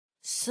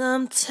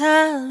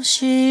Sometimes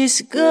she's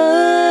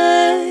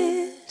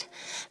good,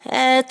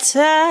 at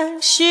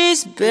times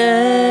she's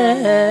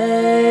bad.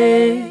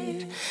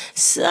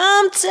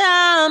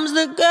 Sometimes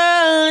the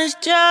girl is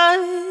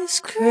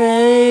just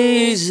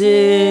crazy.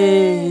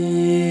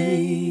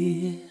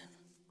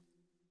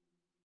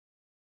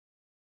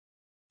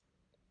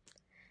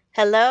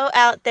 Hello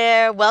out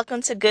there.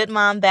 Welcome to Good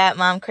Mom, Bad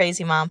Mom,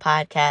 Crazy Mom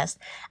podcast.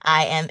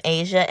 I am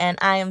Asia and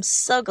I am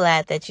so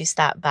glad that you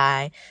stopped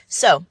by.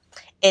 So,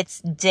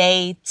 it's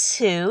day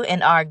 2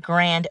 in our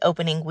grand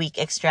opening week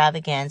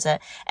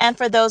extravaganza. And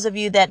for those of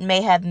you that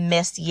may have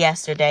missed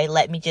yesterday,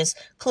 let me just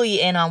clue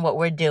you in on what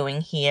we're doing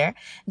here.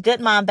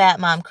 Good Mom, Bad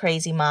Mom,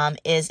 Crazy Mom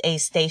is a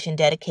station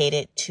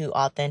dedicated to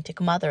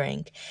authentic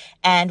mothering.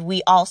 And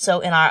we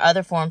also, in our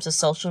other forms of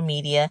social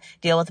media,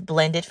 deal with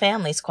blended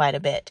families quite a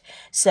bit.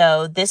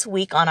 So this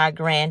week on our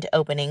grand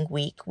opening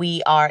week,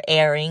 we are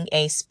airing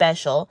a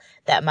special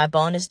that my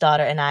bonus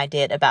daughter and I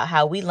did about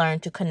how we learn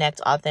to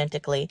connect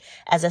authentically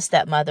as a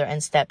stepmother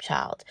and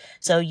stepchild.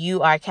 So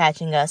you are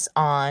catching us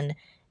on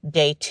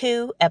Day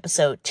 2,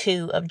 Episode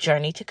 2 of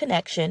Journey to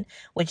Connection,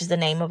 which is the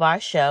name of our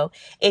show.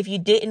 If you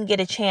didn't get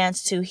a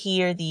chance to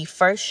hear the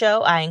first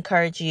show, I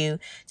encourage you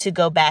to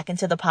go back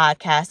into the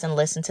podcast and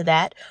listen to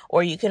that.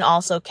 Or you can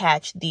also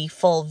catch the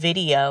full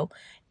video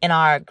in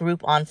our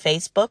group on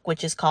Facebook,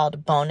 which is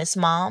called Bonus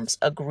Moms,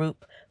 a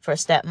group for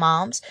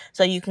stepmoms.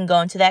 So you can go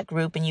into that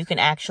group and you can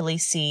actually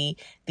see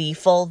the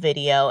full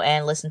video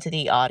and listen to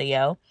the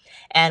audio.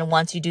 And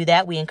once you do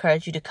that, we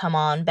encourage you to come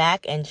on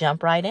back and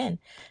jump right in.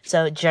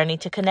 So Journey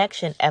to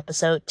Connection,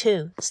 Episode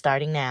 2,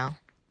 starting now.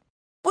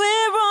 We're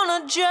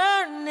on a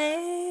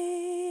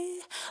journey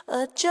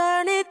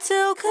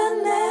to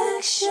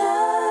connection.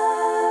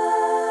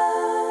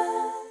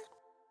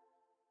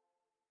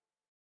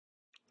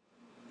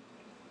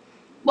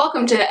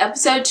 Welcome to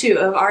episode 2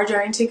 of Our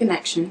Journey to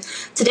Connection.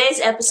 Today's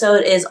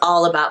episode is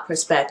all about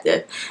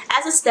perspective.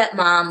 As a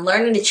stepmom,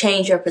 learning to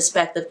change your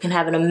perspective can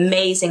have an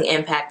amazing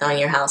impact on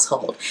your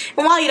household.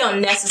 And while you don't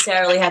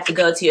necessarily have to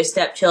go to your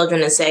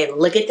stepchildren and say,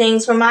 look at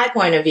things from my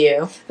point of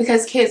view,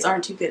 Because kids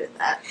aren't too good at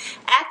that.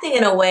 acting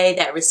in a way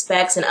that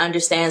respects and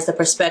understands the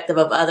perspective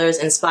of others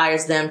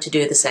inspires them to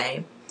do the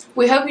same.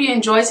 We hope you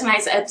enjoy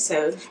tonight's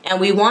episode.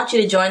 And we want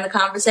you to join the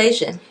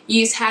conversation.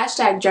 Use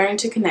hashtag Journey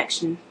to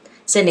Connection.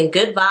 Sending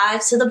good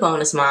vibes to the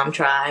Bonus Mom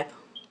tribe.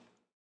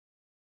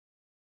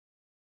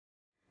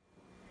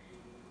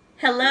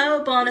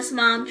 Hello, Bonus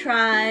Mom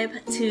tribe.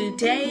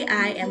 Today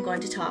I am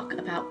going to talk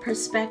about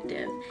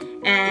perspective.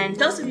 And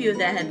those of you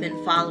that have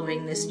been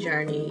following this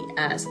journey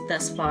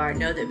thus far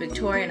know that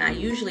Victoria and I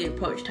usually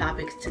approach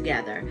topics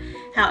together.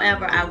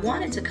 However, I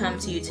wanted to come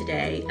to you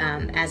today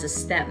as a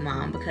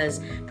stepmom because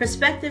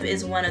perspective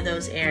is one of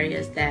those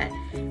areas that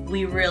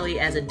we really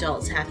as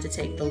adults have to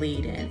take the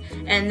lead in.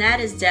 And that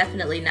is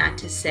definitely not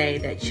to say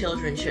that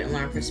children shouldn't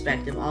learn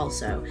perspective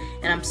also.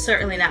 And I'm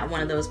certainly not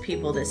one of those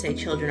people that say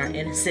children are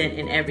innocent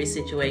in every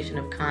situation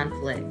of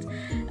conflict.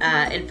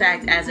 In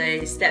fact, as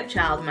a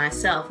stepchild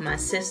myself, my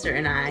sister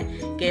and I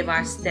gave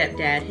our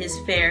stepdad his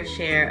fair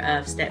share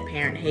of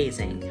step-parent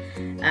hazing.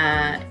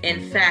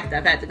 In fact,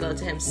 I've had to go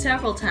to him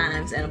several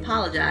times and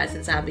apologize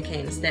since I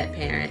became a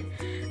step-parent.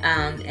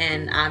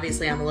 And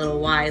obviously I'm a little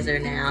wiser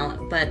now,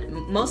 but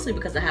mostly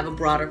because I have a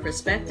broader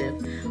perspective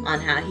on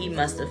how he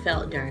must have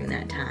felt during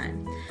that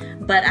time.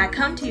 But I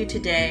come to you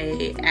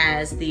today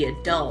as the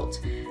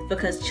adult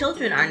because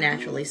children are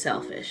naturally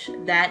selfish.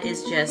 That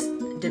is just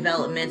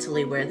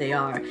developmentally where they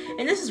are.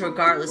 And this is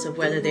regardless of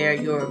whether they're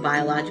your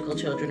biological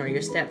children or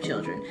your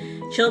stepchildren.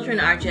 Children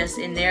are just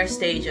in their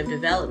stage of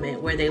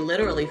development where they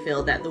literally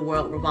feel that the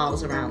world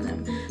revolves around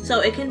them. So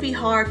it can be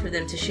hard for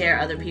them to share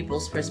other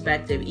people's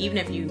perspective, even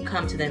if you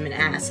come to them and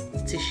ask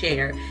to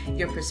share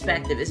your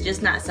perspective. It's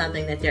just not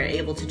something that they're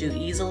able to do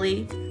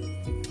easily.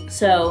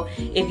 So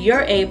if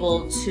you're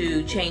able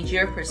to change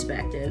your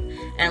perspective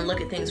and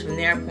look at things from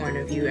their point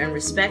of view and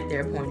respect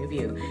their point of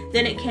view,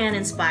 then it can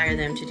inspire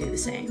them to do the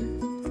same.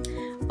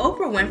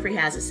 Oprah Winfrey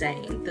has a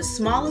saying, the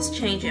smallest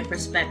change in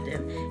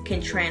perspective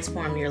can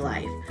transform your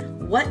life.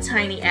 What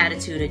tiny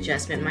attitude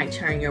adjustment might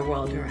turn your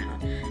world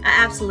around?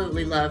 I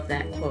absolutely love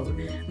that quote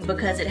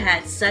because it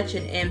had such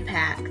an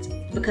impact.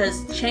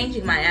 Because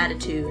changing my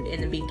attitude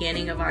in the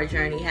beginning of our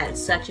journey had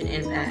such an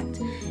impact,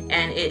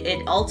 and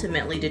it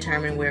ultimately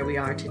determined where we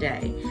are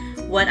today.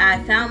 What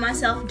I found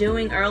myself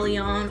doing early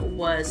on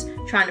was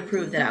trying to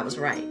prove that I was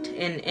right.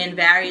 In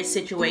various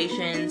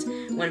situations,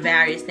 when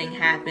various things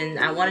happened,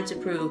 I wanted to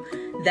prove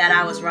that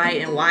I was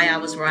right and why I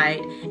was right.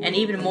 And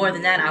even more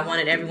than that, I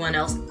wanted everyone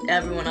else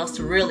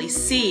to really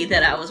see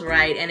that I was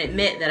right and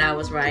admit that I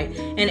was right.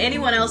 And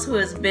anyone else who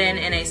has been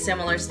in a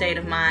similar state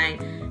of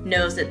mind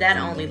knows that that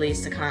only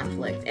leads to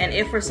conflict. And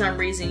if for some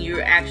reason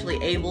you're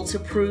actually able to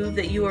prove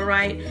that you are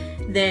right,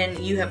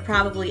 then you have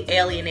probably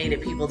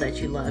alienated people that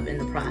you love in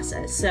the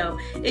process. So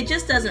it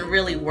just doesn't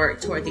really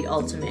work toward the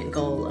ultimate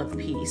goal of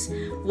peace.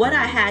 What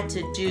I had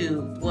to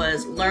do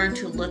was learn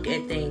to look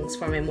at things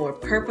from a more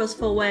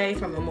purposeful way,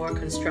 from a more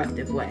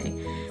constructive way.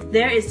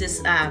 There is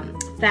this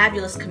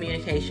fabulous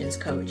communications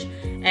coach,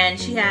 and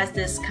she has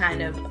this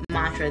kind of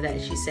mantra that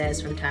she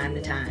says from time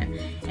to time,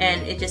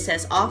 and it just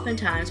says,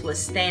 oftentimes what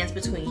stands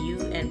between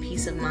you and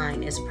peace of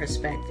mind is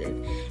perspective.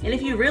 And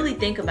if you really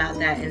think about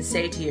that and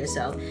say to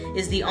yourself,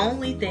 is the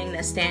only thing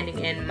that's standing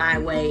in my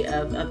way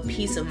of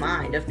peace of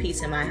mind, of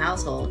peace in my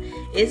household,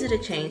 is it a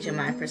change in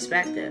my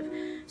perspective?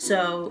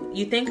 So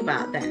you think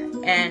about that,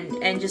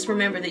 and just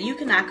remember that you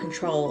cannot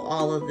control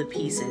all of the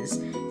pieces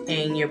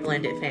in your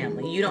blended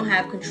family. You don't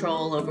have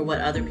control over what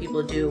other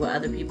people do, what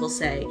other people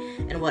say,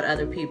 and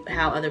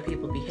how other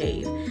people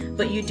behave.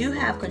 But you do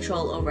have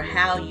control over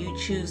how you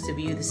choose to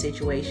view the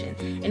situation,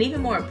 and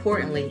even more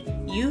importantly,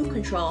 you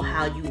control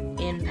how you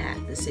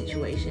impact the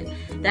situation.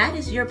 That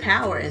is your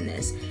power in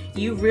this.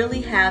 You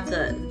really have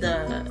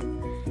the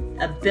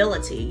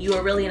ability, you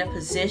are really in a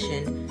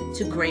position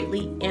to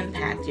greatly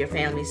impact your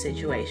family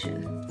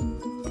situation.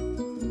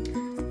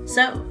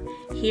 So,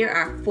 here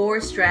are 4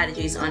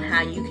 strategies on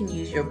how you can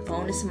use your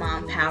bonus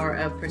mom power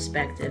of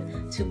perspective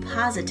to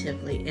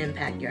positively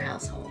impact your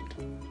household.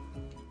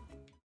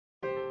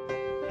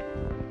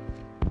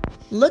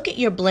 Look at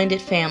your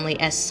blended family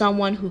as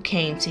someone who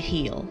came to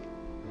heal.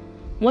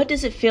 What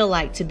does it feel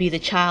like to be the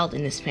child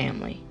in this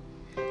family?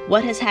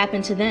 What has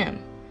happened to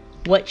them?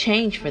 What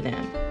changed for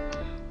them?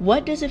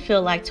 What does it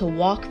feel like to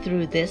walk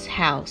through this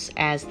house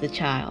as the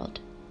child?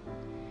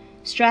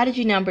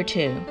 Strategy number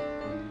 2.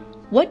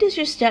 What does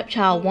your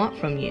stepchild want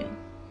from you?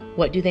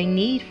 What do they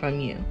need from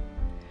you?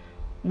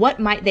 What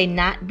might they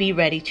not be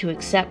ready to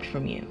accept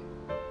from you?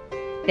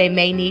 They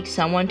may need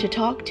someone to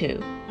talk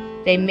to.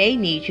 They may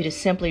need you to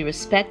simply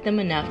respect them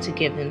enough to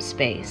give them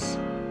space.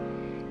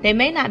 They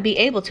may not be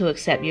able to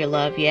accept your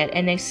love yet,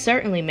 and they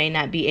certainly may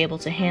not be able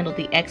to handle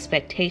the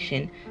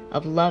expectation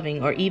of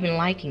loving or even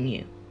liking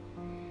you.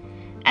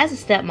 As a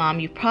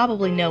stepmom, you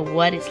probably know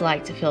what it's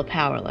like to feel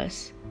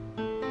powerless.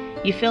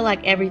 You feel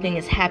like everything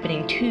is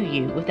happening to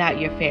you without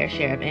your fair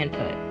share of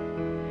input.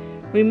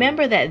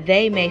 Remember that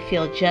they may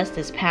feel just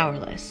as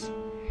powerless.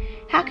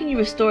 How can you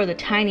restore the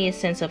tiniest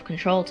sense of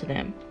control to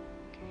them?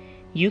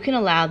 You can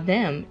allow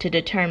them to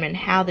determine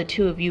how the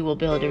two of you will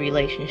build a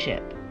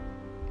relationship.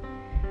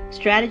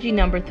 Strategy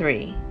number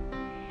 3.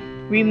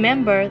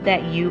 Remember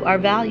that you are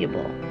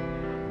valuable.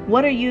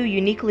 What are you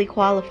uniquely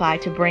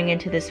qualified to bring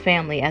into this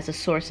family as a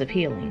source of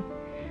healing?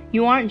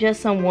 You aren't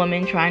just some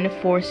woman trying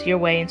to force your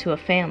way into a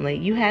family.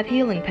 You have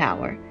healing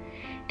power.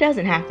 It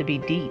doesn't have to be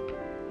deep.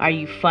 Are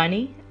you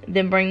funny?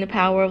 Then bring the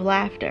power of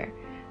laughter.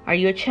 Are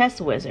you a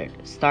chess wizard?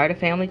 Start a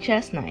family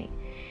chess night.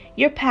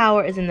 Your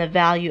power is in the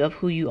value of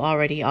who you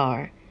already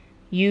are.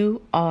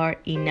 You are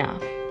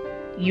enough.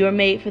 You are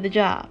made for the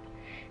job.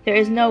 There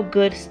is no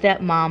good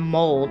stepmom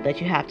mold that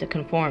you have to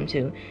conform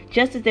to,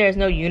 just as there is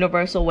no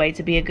universal way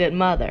to be a good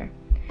mother.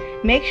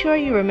 Make sure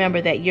you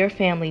remember that your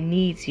family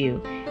needs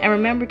you, and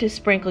remember to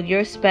sprinkle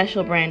your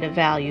special brand of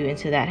value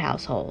into that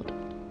household.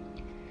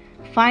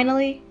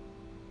 Finally,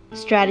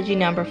 strategy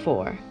number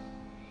 4.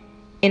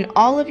 In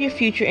all of your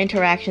future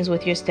interactions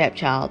with your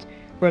stepchild,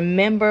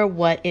 remember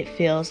what it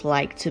feels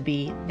like to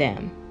be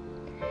them.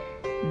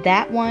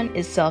 That one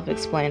is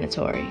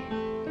self-explanatory.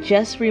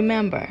 Just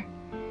remember.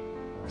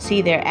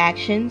 See their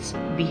actions,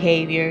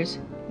 behaviors,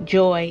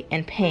 joy,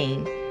 and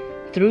pain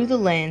through the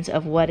lens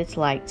of what it's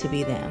like to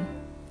be them.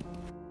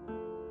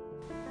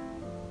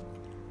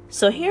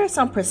 So here are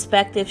some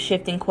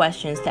perspective-shifting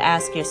questions to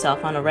ask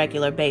yourself on a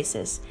regular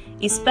basis,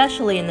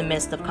 especially in the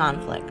midst of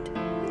conflict.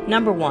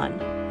 Number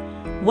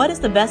 1, what is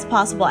the best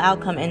possible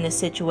outcome in this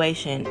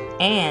situation,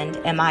 and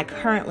am I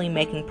currently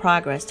making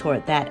progress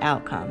toward that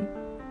outcome?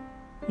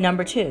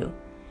 Number 2,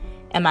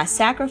 am I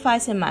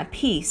sacrificing my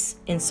peace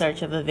in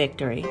search of a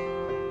victory?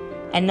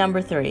 And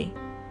number 3,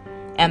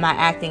 am I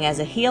acting as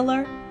a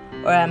healer,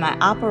 or am I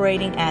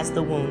operating as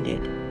the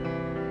wounded?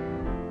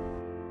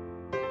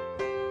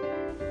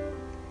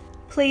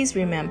 Please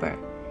remember,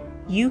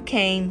 you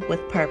came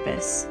with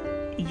purpose.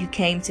 You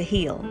came to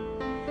heal.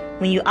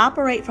 When you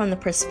operate from the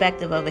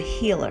perspective of a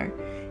healer,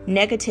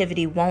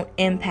 negativity won't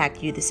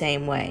impact you the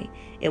same way.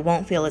 It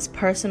won't feel as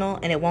personal,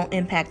 and it won't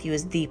impact you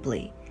as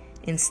deeply.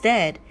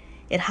 Instead,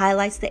 it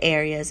highlights the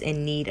areas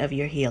in need of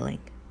your healing.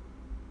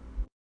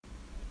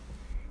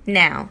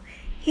 Now,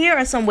 here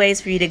are some ways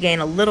for you to gain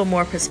a little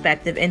more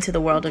perspective into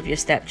the world of your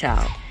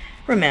stepchild.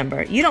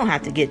 Remember, you don't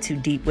have to get too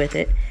deep with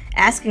it.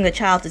 Asking the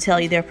child to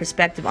tell you their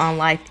perspective on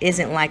life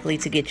isn't likely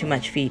to get you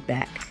much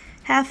feedback.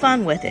 Have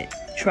fun with it.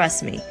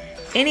 Trust me,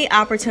 any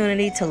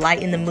opportunity to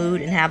lighten the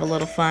mood and have a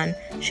little fun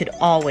should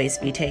always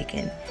be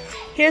taken.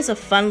 Here's a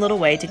fun little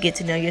way to get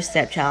to know your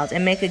stepchild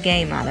and make a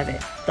game out of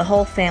it. The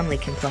whole family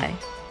can play.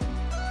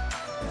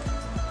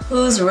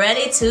 Who's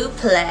ready to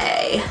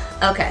play?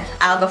 Okay,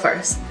 I'll go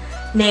first.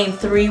 Name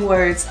 3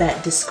 words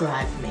that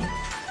describe me.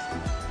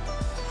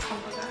 Oh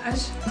my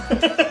gosh.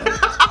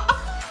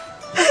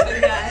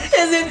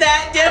 Is it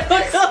that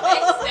difficult?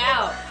 Spaced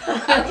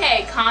out.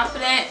 Okay,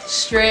 confident,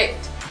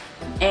 strict,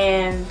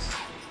 and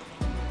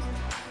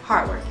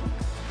hardworking.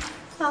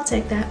 I'll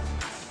take that.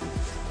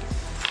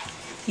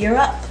 You're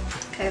up.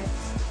 Okay.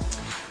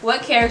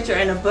 What character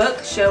in a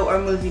book, show, or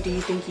movie do you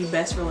think you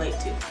best relate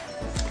to?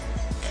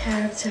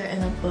 Character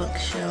in a book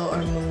show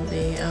or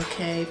movie.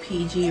 Okay,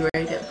 PG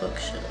rated book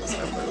shows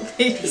or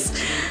movies.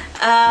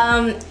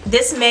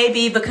 This may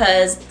be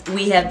because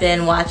we have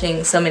been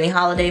watching so many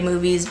holiday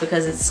movies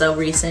because it's so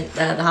recent.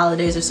 The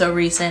holidays are so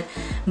recent.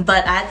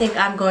 But I think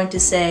I'm going to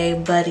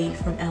say Buddy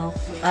from Elf.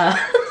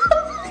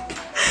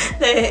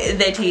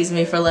 They tease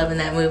me for loving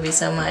that movie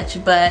so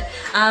much, but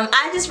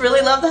I just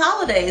really love the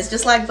holidays,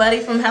 just like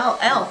Buddy from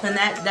Elf, and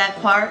that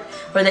part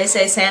where they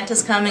say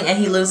Santa's coming and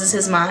he loses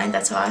his mind.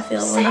 That's how I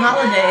feel when the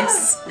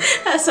holidays.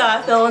 That's how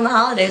I feel when the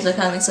holidays are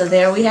coming. So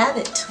there we have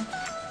it.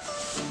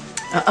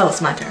 Oh,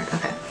 it's my turn.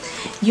 Okay.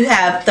 You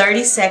have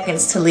 30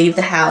 seconds to leave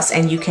the house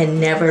and you can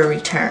never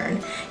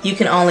return. You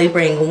can only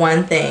bring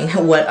one thing.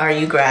 What are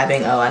you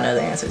grabbing? Oh, I know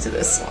the answer to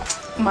this one.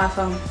 My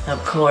phone.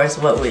 Of course.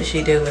 What would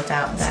she do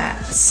without that?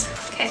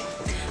 Okay,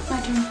 my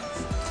turn.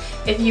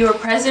 If you were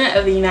president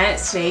of the United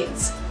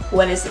States,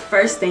 what is the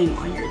first thing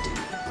on your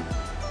to-do?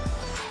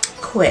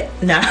 Quit.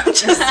 No, I'm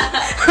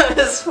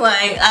just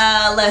playing.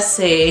 Let's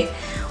see.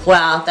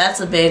 Wow, that's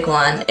a big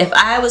one. If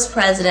I was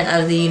president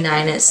of the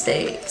United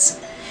States,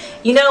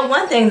 you know,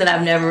 one thing that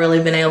I've never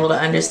really been able to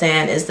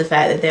understand is the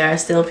fact that there are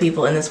still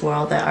people in this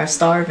world that are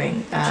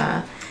starving.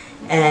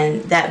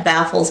 And that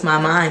baffles my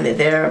mind that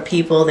there are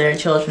people, there are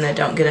children that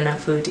don't get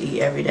enough food to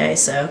eat every day.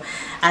 So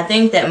I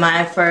think that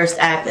my first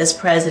act as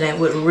president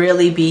would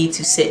really be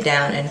to sit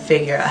down and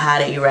figure out how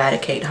to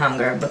eradicate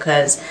hunger,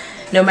 because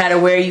no matter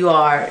where you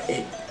are,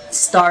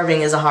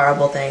 starving is a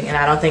horrible thing, and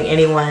I don't think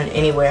anyone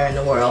anywhere in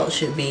the world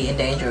should be in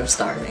danger of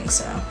starving.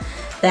 So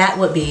that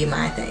would be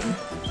my thing.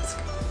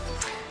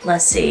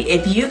 Let's see.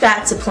 If you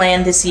got to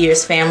plan this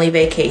year's family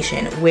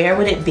vacation, where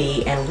would it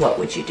be and what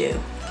would you do?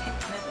 Okay, I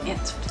have an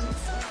answer to this.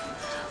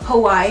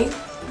 Hawaii.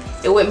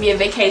 It wouldn't be a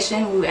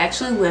vacation. We would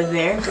actually live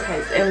there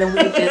and then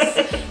we would just,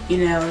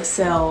 you know,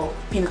 sell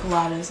pina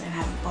coladas and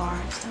have a bar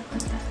and stuff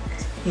like that.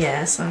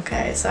 Yes.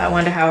 Okay. So I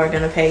wonder how we're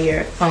gonna pay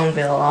your phone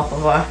bill off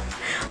of our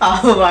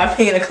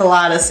pina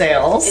colada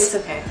sales. It's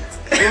okay.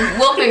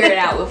 We'll figure it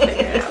out. We'll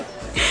figure it out.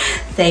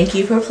 Thank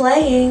you for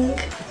playing.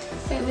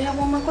 Wait, we have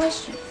one more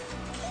question.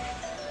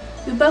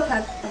 We both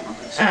have one more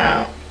question.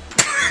 Oh.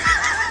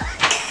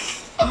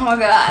 Oh my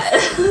god.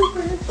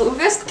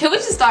 Can we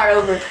just start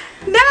over?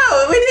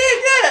 No, we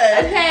did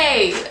good.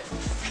 Okay.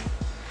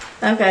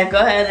 Okay, go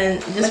ahead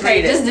and just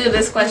read it. Just do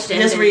this question.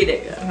 Just read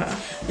it.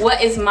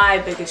 What is my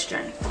biggest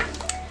strength?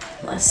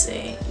 Let's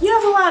see. You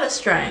have a lot of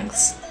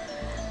strengths.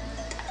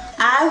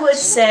 I would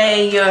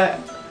say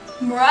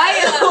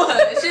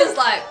Mariah. She's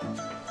like,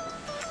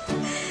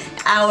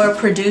 our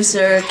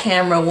producer,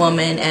 camera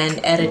woman, and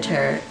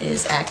editor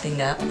is acting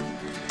up.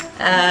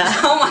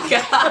 oh my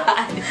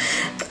god.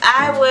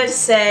 I would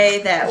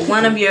say that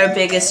one of your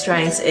biggest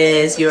strengths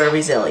is your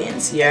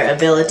resilience, your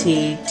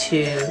ability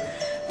to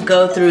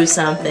go through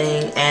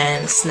something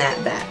and snap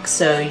back.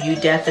 So you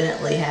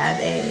definitely have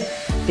a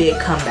big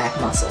comeback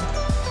muscle.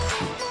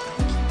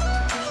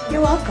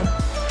 You're welcome.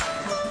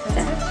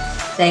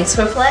 Thanks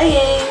for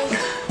playing.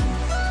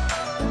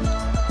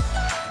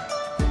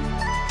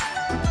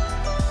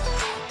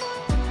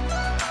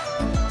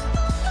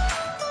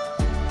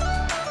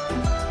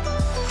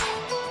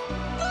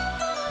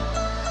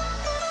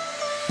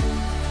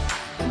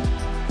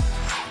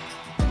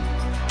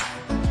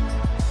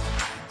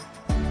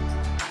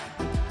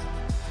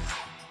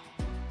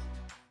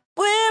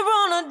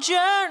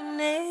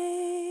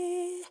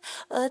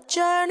 A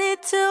journey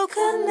to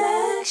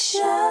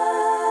connection.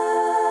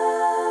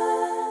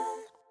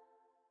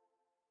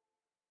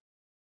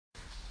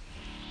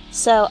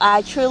 So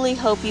I truly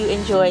hope you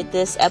enjoyed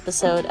this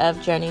episode of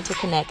Journey to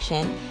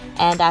Connection,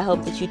 and I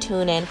hope that you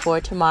tune in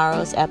for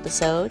tomorrow's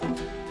episode.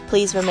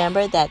 Please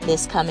remember that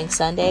this coming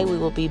Sunday we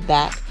will be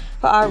back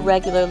for our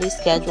regularly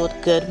scheduled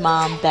Good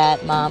Mom,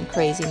 Bad Mom,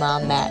 Crazy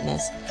Mom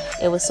madness.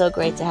 It was so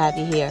great to have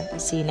you here.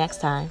 See you next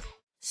time.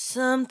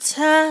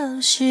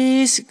 Sometimes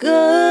she's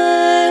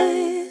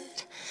good,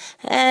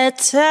 at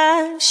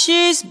times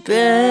she's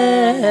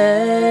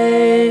bad.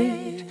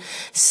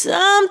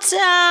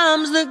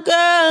 Sometimes the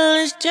girl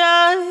is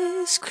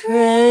just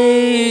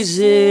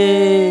crazy.